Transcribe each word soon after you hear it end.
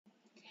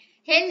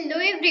Hello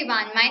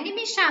everyone, my name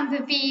is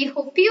Shambhavi.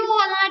 Hope you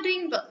all are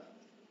doing well.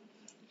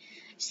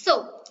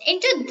 So,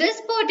 into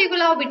this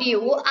particular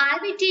video,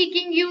 I'll be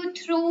taking you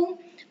through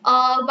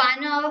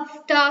one of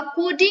the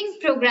coding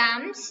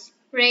programs,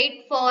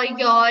 right, for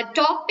your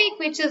topic,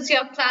 which is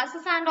your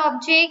classes and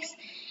objects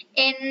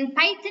in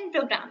Python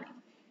programming.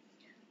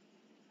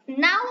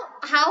 Now,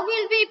 how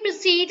will we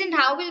proceed and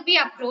how will we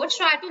approach?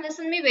 Try to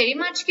listen me very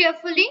much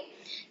carefully.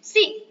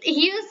 See,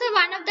 here's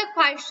one of the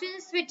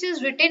questions which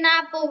is written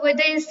up over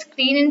the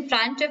screen in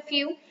front of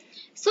you.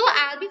 So,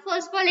 I'll be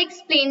first of all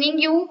explaining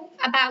you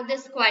about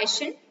this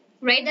question,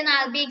 right? Then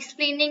I'll be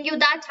explaining you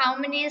that how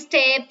many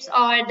steps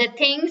or the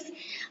things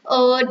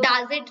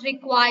does it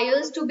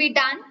requires to be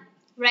done,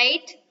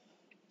 right?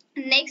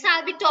 Next,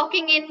 I'll be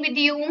talking in with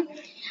you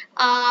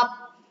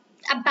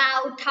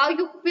about how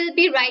you will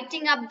be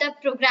writing up the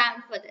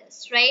program for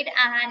this, right?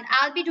 And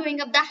I'll be doing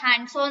up the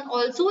hands-on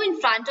also in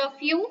front of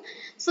you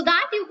so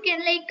that you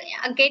can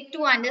get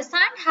to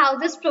understand how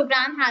this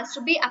program has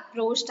to be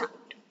approached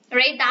out,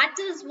 right? That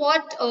is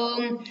what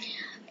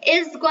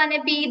is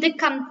gonna be the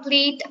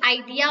complete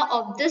idea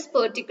of this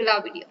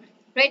particular video,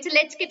 right? So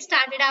let's get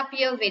started up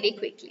here very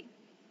quickly.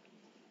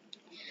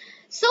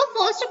 So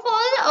first of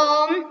all,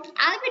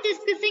 I'll be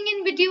discussing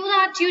in video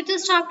that you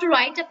just have to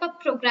write up a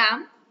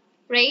program,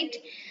 right?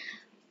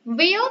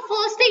 Where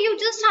firstly you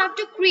just have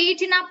to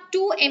create in up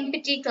two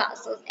empty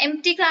classes.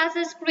 Empty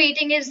classes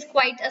creating is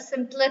quite a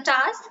simpler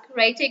task,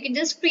 right? So you can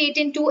just create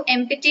in two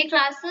empty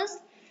classes.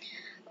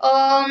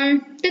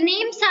 The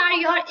names are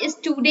your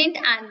student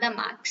and the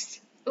marks.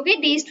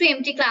 Okay, these two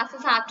empty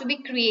classes have to be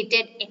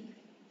created in.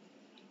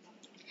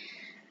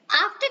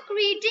 After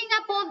creating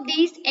up of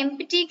these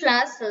empty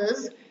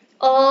classes,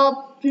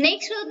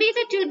 next will be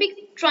that you'll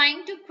be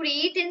trying to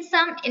create in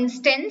some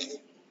instance,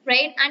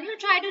 right? And you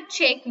try to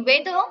check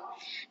whether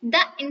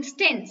the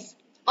instance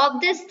of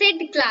the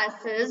said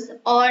classes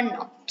or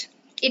not.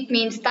 It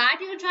means that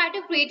you try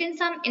to create in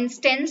some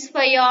instance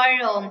for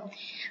your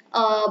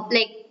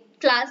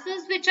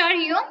classes which are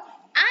here,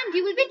 and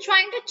you will be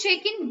trying to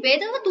check in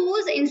whether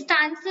those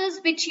instances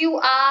which you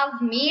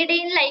have made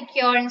in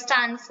your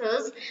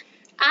instances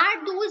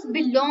are those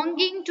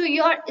belonging to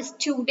your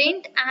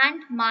student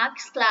and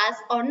marks class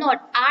or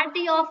not. Are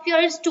they of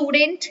your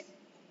student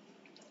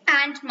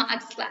and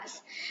marks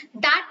class?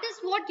 That is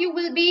what you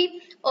will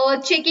be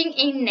checking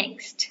in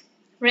next,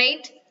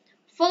 right?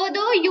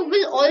 Further, you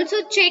will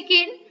also check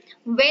in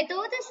whether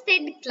the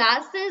said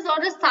classes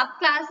or the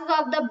subclasses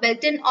of the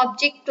built-in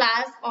object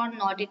class or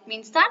not. It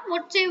means that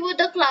whatever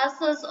the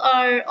classes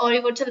are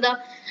or whatever the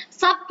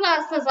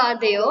subclasses are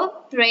there,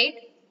 right?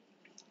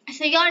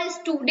 So your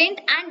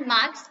student and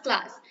marks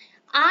class,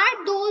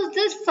 are those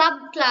the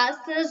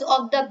subclasses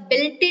of the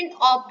built-in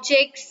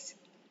objects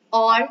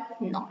or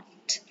not?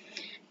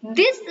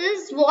 This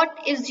is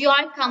what is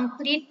your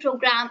complete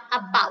program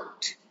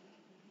about.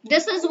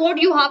 This is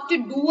what you have to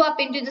do up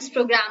into this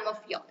program of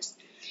yours,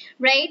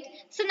 right?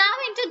 So now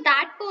into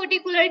that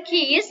particular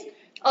case,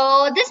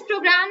 this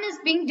program is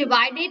being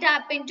divided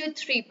up into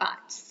three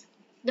parts.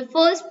 The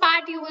first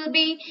part you will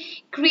be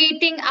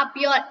creating up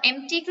your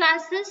empty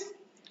classes.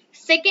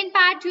 Second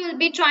part you will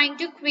be trying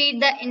to create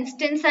the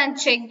instance and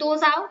check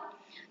those out.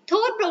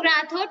 Third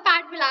part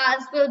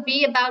will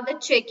be about the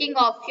checking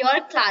of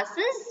your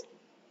classes,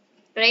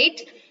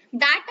 right?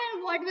 That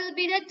are what will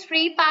be the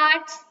three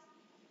parts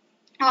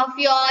of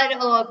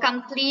your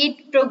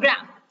complete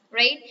program,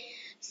 right?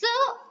 So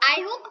I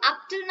hope up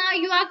till now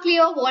you are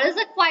clear what is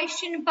the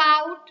question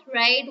about,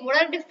 right?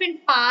 What are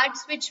different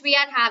parts which we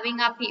are having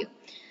up here.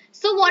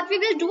 So what we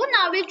will do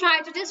now, we'll try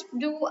to just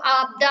do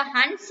the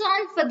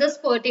hands-on for this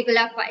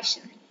particular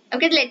question.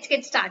 Okay, let's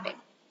get started.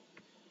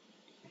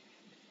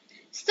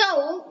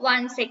 So,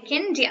 1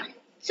 second, yeah.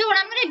 So what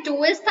I'm going to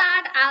do is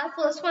that I'll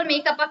first of all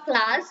make up a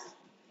class.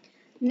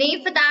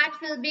 Name for that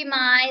will be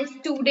my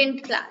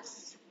student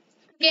class.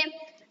 Okay,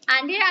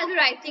 and here I'll be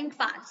writing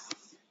pass.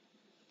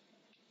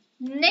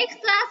 Next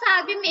class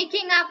I'll be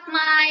making up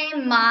my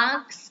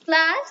marks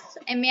class,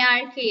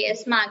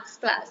 M-A-R-K-S, marks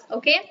class.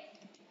 Okay.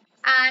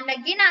 And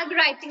again I'll be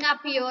writing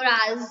up here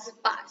as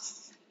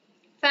pass.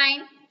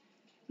 Fine.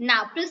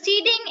 Now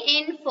proceeding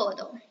in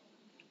further.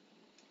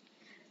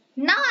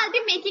 Now I'll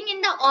be making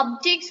in the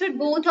objects for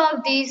both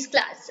of these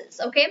classes.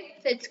 Okay.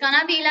 So it's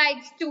gonna be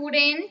like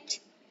student.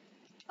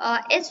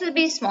 S will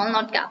be small,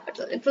 not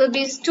capital. It will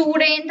be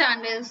student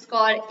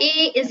underscore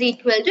A is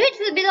equal to, it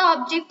will be the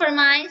object for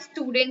my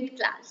student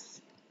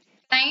class.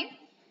 Fine.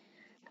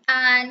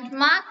 And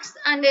marks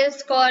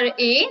underscore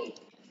A.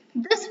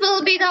 This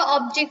will be the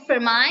object for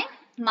my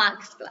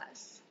marks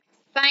class.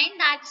 Fine,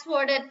 that's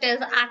what it is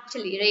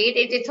actually, right?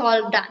 It's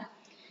all done.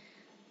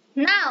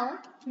 Now,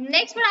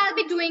 next what I'll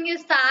be doing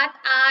is that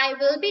I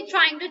will be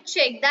trying to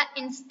check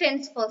the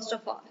instance first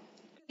of all.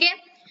 Okay,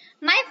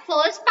 my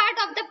first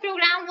part of the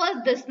program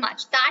was this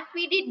much that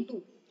we did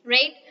do,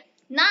 right?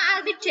 Now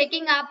I'll be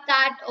checking up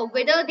that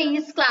whether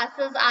these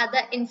classes are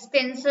the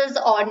instances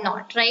or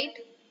not, right?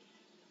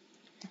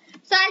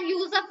 So I'll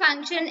use a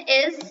function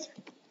is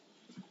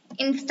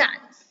instance.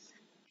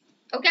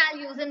 Okay, I'll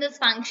use in this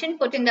function,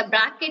 put in the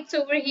brackets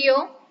over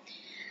here,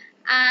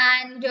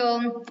 and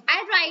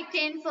I write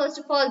in first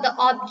of all the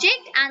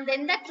object and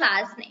then the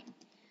class name.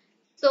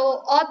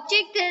 So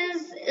object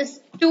is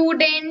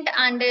student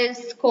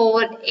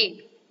underscore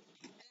A,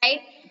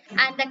 right?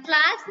 And the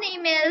class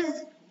name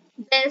is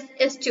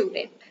this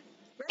student,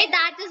 right?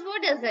 That is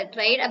what is it,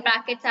 right?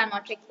 Brackets are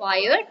not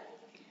required.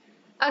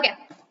 Okay,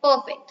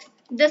 perfect.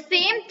 The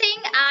same thing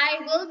I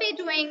will be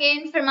doing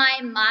in for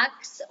my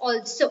marks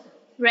also,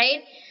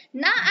 right?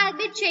 Now I'll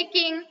be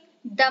checking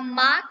the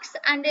marks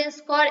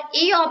underscore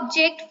A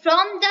object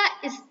from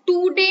the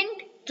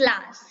student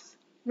class.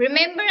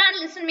 Remember and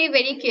listen me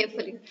very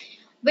carefully.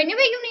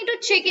 Whenever you need to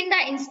check in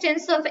the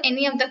instance of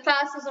any of the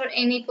classes or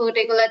any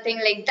particular thing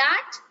like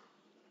that,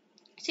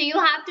 so you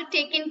have to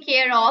take in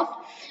care of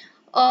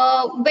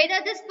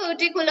whether this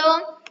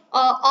particular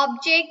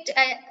object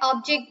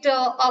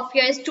of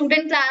your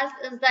student class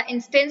is the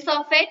instance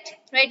of it,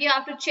 right? You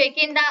have to check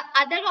in the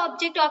other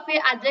object of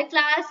your other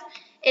class.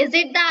 Is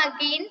it the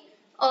again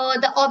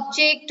the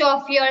object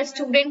of your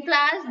student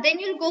class? Then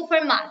you'll go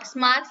for marks.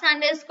 Marks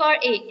underscore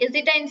A. Is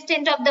it an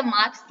instant of the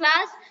marks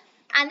class?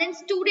 And then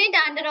student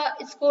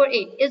underscore A.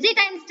 Is it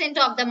an instant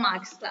of the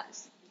marks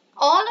class?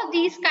 All of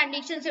these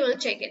conditions you will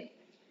check in.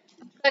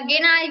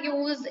 Again, I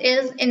use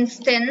is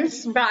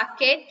instance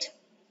bracket.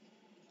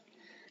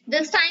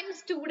 This time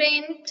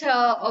student,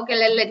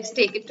 okay, let's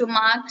take it to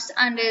marks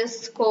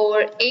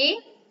underscore A,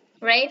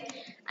 right?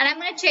 And I'm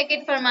going to check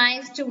it for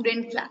my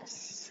student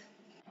class.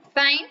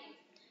 Fine.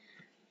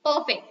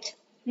 Perfect.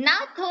 Now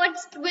third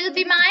will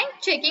be my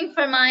checking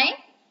for my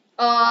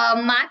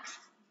marks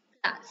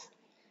class.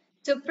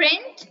 So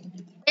print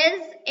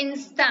is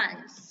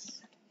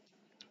instance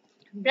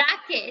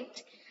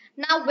bracket.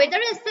 Now whether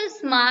is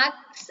this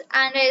marks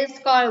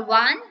underscore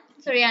 1,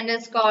 sorry,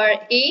 underscore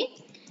A,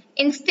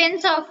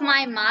 instance of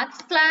my marks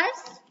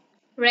class,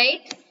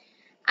 right?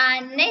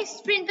 And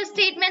next print the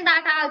statement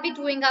that I'll be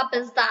doing up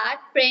is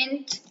that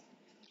print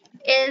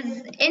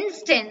is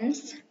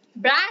instance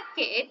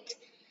bracket,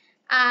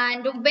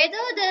 and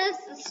whether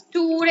this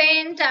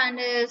student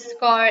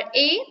underscore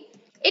A,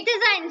 it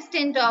is an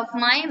instant of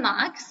my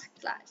marks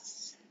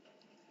class.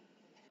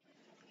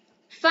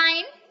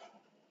 Fine.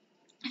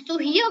 So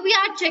here we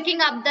are checking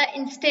up the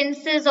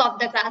instances of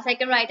the class. I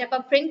can write up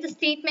a print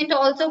statement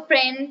also,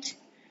 print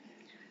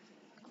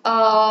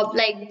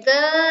like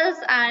this,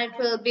 and it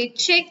will be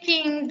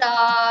checking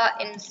the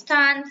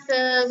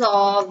instances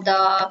of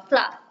the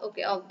class.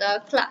 Okay, of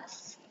the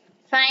class.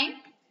 Fine.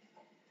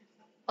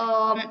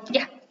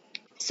 Yeah.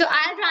 So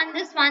I'll run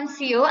this once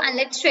here and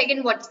let's check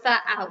in what's the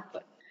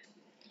output.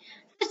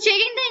 So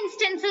checking the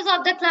instances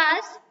of the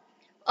class.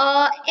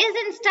 Is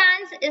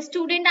instance is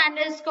student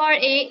underscore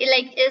A,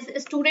 like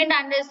is student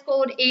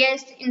underscore A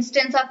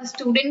instance of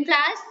student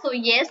class? So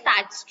yes,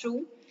 that's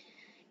true.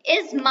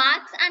 Is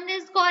marks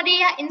underscore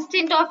A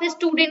instant of a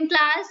student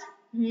class?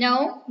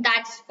 No,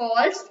 that's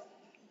false,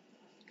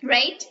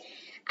 right?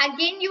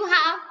 Again, you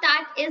have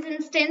that is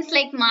instance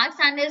like marks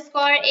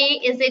underscore A.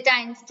 Is it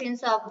an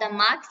instance of the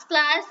marks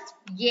class?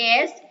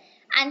 Yes.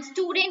 And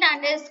student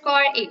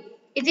underscore A.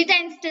 Is it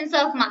an instance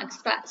of marks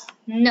class?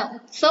 No.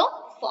 So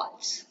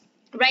false.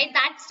 Right,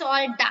 that's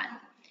all done.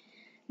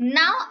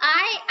 Now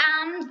I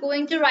am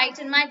going to write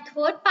in my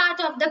third part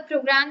of the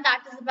program,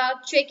 that is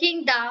about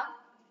checking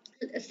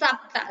the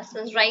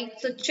subclasses, right?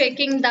 So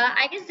checking the,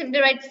 I can simply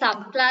write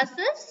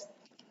subclasses.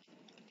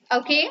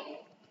 Okay,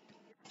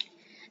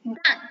 done.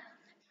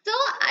 So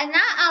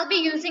now I'll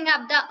be using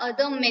up the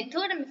other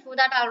method, and before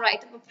that I'll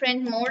write up a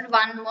print mode,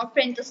 one more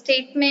print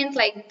statement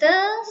like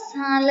this.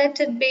 Let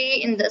it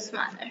be in this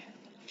manner.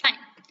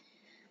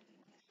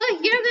 So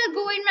here we'll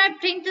go in my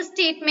print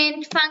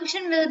statement.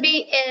 Function will be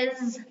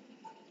is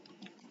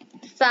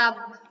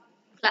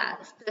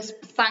subclass, this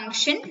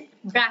function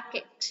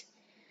bracket.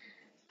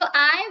 So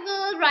I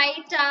will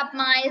write up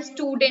my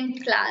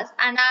student class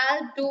and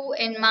I'll do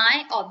in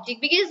my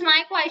object, because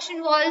my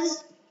question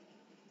was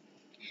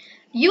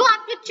you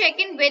have to check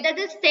in whether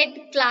the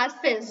set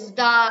classes,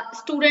 the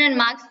student and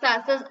marks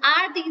classes,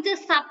 are these the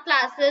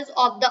subclasses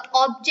of the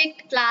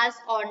object class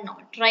or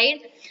not,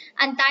 right?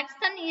 And that's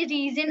the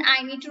reason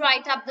I need to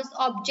write up this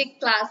object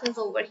classes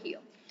over here.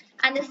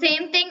 And the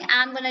same thing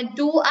I'm going to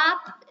do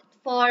up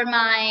for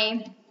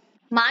my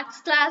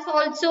marks class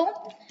also.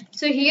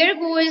 So here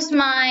goes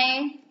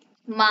my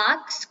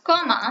marks,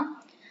 comma.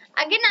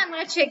 Again, I'm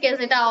going to check is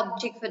it an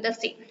object for the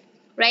same,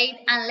 right?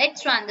 And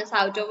let's run this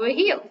out over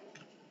here.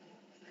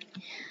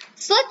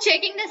 So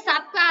checking the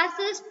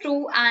subclasses,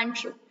 true and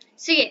true.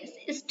 So yes,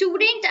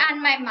 student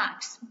and my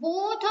marks,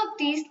 both of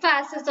these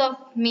classes of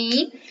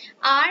me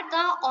are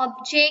the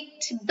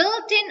object,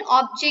 built-in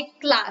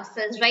object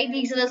classes, right?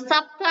 These are the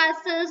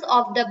subclasses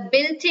of the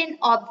built-in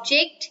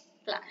object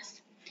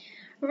class,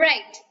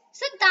 right?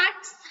 So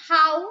that's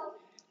how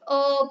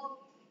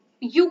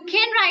you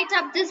can write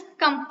up this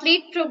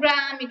complete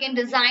program. You can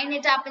design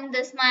it up in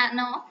this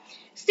manner.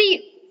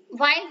 See,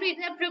 while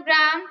reading the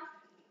program,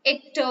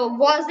 it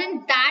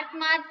wasn't that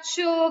much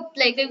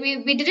like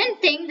we didn't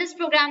think this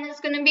program is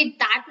going to be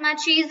that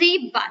much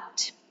easy,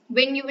 but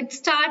when you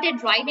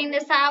started writing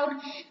this out,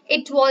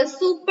 it was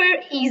super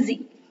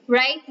easy,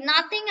 right?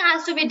 Nothing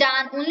has to be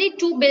done. Only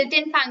two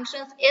built-in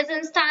functions, is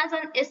instance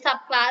and is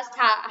subclass,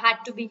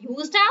 had to be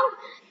used out.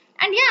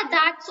 And yeah,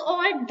 that's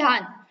all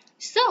done.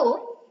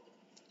 So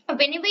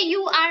whenever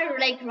you are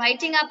like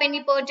writing up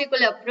any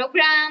particular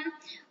program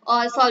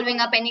or solving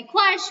up any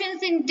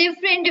questions in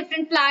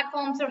different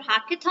platforms or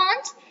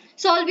hackathons,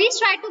 so always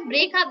try to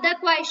break up the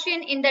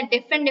question in the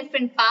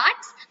different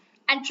parts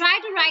and try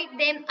to write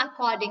them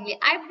accordingly.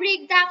 I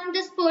break down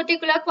this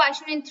particular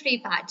question in three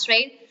parts,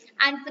 right?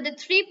 And for the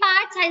three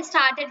parts, I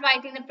started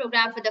writing the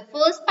program for the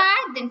first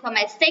part, then for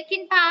my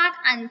second part,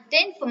 and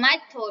then for my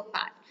third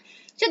part.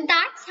 So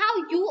that's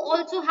how you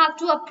also have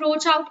to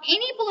approach out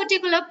any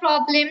particular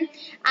problem,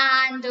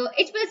 and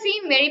it will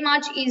seem very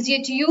much easier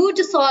to you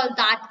to solve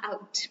that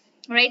out,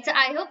 right? So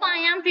I hope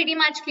I am pretty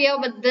much clear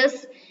with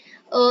this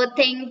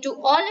thing to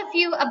all of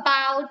you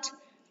about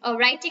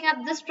writing up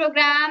this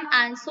program.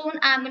 And soon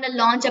I'm going to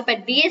launch up a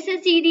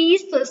DSA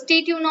series, so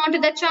stay tuned on to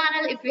the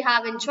channel. If you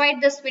have enjoyed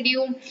this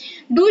video,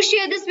 do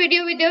share this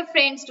video with your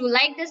friends, do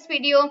like this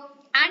video,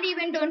 and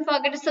even don't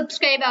forget to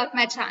subscribe out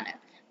my channel.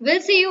 We'll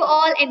see you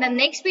all in the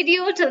next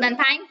video. Till then,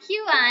 thank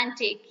you and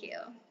take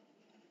care.